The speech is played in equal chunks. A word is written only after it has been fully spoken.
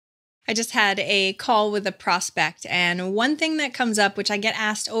I just had a call with a prospect, and one thing that comes up, which I get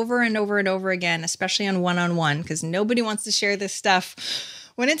asked over and over and over again, especially on one-on-one, because nobody wants to share this stuff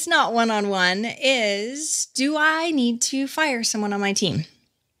when it's not one-on-one, is, do I need to fire someone on my team?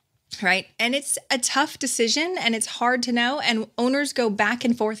 Right? And it's a tough decision and it's hard to know. And owners go back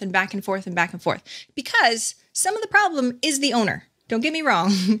and forth and back and forth and back and forth because some of the problem is the owner. Don't get me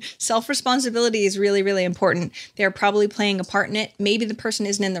wrong. Self-responsibility is really, really important. They're probably playing a part in it. Maybe the person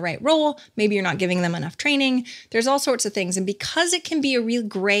isn't in the right role. Maybe you're not giving them enough training. There's all sorts of things. And because it can be a real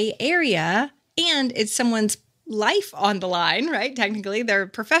gray area and it's someone's life on the line, right? Technically, their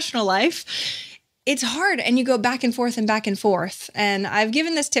professional life, it's hard, and you go back and forth and back and forth. And I've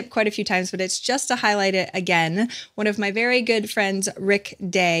given this tip quite a few times, but it's just to highlight it again. One of my very good friends, Rick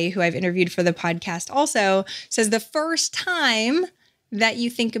Day, who I've interviewed for the podcast also, says the first time that you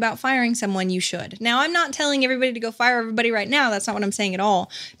think about firing someone, you should. Now, I'm not telling everybody to go fire everybody right now. That's not what I'm saying at all.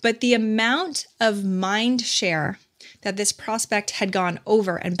 But the amount of mind share that this prospect had gone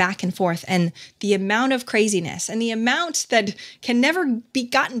over and back and forth, and the amount of craziness and the amount that can never be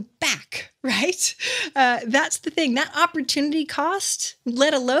gotten back, right? That's the thing. That opportunity cost,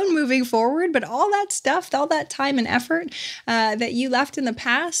 let alone moving forward, but all that stuff, all that time and effort that you left in the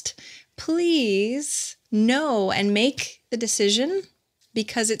past, please know and make the decision,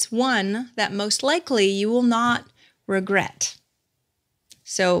 because it's one that most likely you will not regret.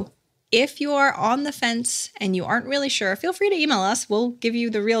 So if you are on the fence and you aren't really sure, feel free to email us. We'll give you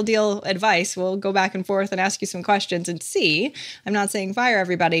the real deal advice. We'll go back and forth and ask you some questions and see. I'm not saying fire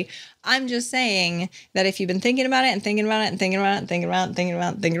everybody. I'm just saying that if you've been thinking about it and thinking about it and thinking about it and thinking about it and thinking about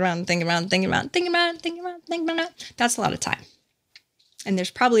it and thinking about it and thinking about it and thinking about it, thinking about it, thinking about it, thinking about it, that's a lot of time. And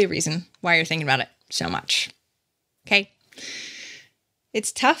there's probably a reason why you're thinking about it so much. Okay?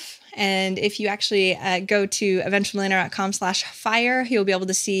 It's tough. And if you actually go to eventualmillionaire.com/fire, you'll be able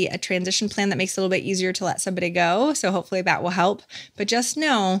to see a transition plan that makes it a little bit easier to let somebody go. So hopefully that will help. But just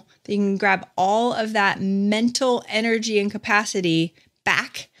know that you can grab all of that mental energy and capacity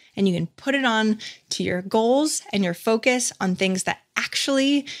back, and you can put it on to your goals and your focus on things that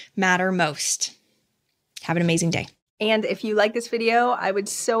actually matter most. Have an amazing day. And if you like this video, I would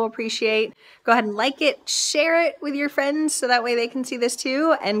so appreciate, go ahead and like it, share it with your friends so that way they can see this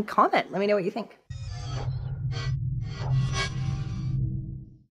too, and comment. Let me know what you think.